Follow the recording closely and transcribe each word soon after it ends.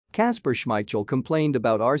Kasper Schmeichel complained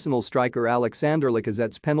about Arsenal striker Alexandre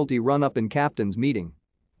Lacazette's penalty run-up in captain's meeting.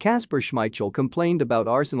 Kasper Schmeichel complained about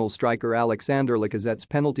Arsenal striker Alexandre Lacazette's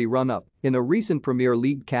penalty run-up in a recent Premier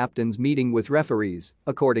League captain's meeting with referees,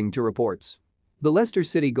 according to reports. The Leicester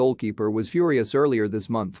City goalkeeper was furious earlier this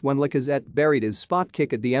month when Lacazette buried his spot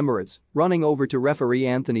kick at the Emirates, running over to referee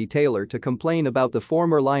Anthony Taylor to complain about the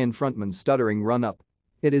former Lion frontman's stuttering run-up.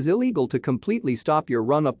 It is illegal to completely stop your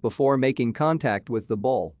run-up before making contact with the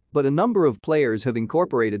ball, but a number of players have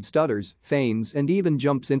incorporated stutters, feigns and even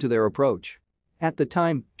jumps into their approach. At the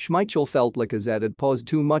time, Schmeichel felt Lacazette had paused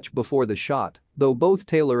too much before the shot, though both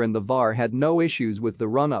Taylor and the VAR had no issues with the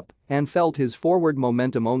run-up and felt his forward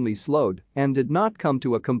momentum only slowed and did not come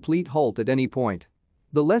to a complete halt at any point.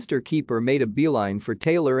 The Leicester keeper made a beeline for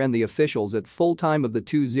Taylor and the officials at full time of the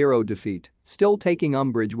 2-0 defeat, still taking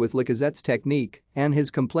umbrage with Lacazette's technique, and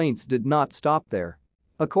his complaints did not stop there.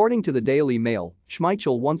 According to the Daily Mail,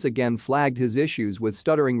 Schmeichel once again flagged his issues with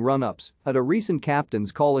stuttering run-ups at a recent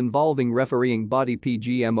captain's call involving refereeing body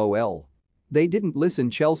PGMOL. They didn't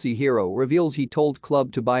listen. Chelsea hero reveals he told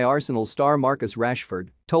club to buy Arsenal star Marcus Rashford,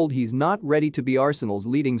 told he's not ready to be Arsenal's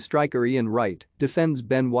leading striker. Ian Wright defends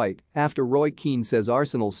Ben White after Roy Keane says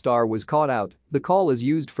Arsenal star was caught out. The call is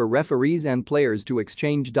used for referees and players to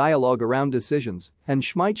exchange dialogue around decisions, and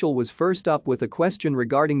Schmeichel was first up with a question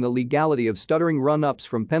regarding the legality of stuttering run-ups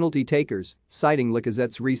from penalty takers, citing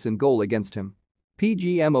Lacazette's recent goal against him.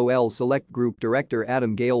 PGMOL Select Group Director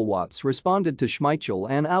Adam Gale-Watts responded to Schmeichel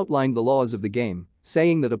and outlined the laws of the game,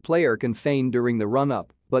 saying that a player can feign during the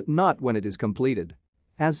run-up, but not when it is completed.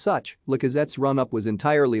 As such, Lacazette's run-up was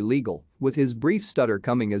entirely legal, with his brief stutter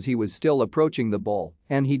coming as he was still approaching the ball,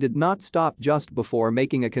 and he did not stop just before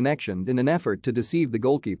making a connection in an effort to deceive the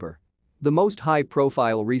goalkeeper. The most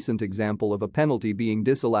high-profile recent example of a penalty being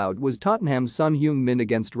disallowed was Tottenham's Son Heung-min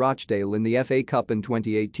against Rochdale in the FA Cup in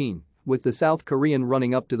 2018. With the South Korean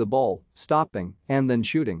running up to the ball, stopping, and then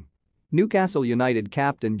shooting. Newcastle United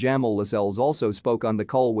captain Jamal Lascelles also spoke on the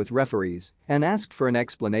call with referees and asked for an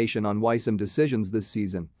explanation on why some decisions this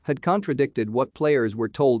season had contradicted what players were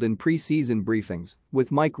told in pre-season briefings,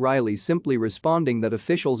 with Mike Riley simply responding that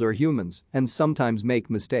officials are humans and sometimes make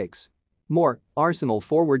mistakes. More, Arsenal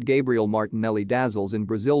forward Gabriel Martinelli dazzles in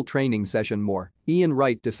Brazil training session. More, Ian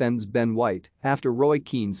Wright defends Ben White after Roy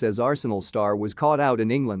Keane says Arsenal star was caught out in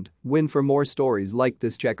England. Win. For more stories like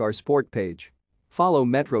this, check our sport page. Follow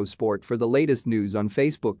Metro Sport for the latest news on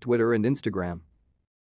Facebook, Twitter and Instagram.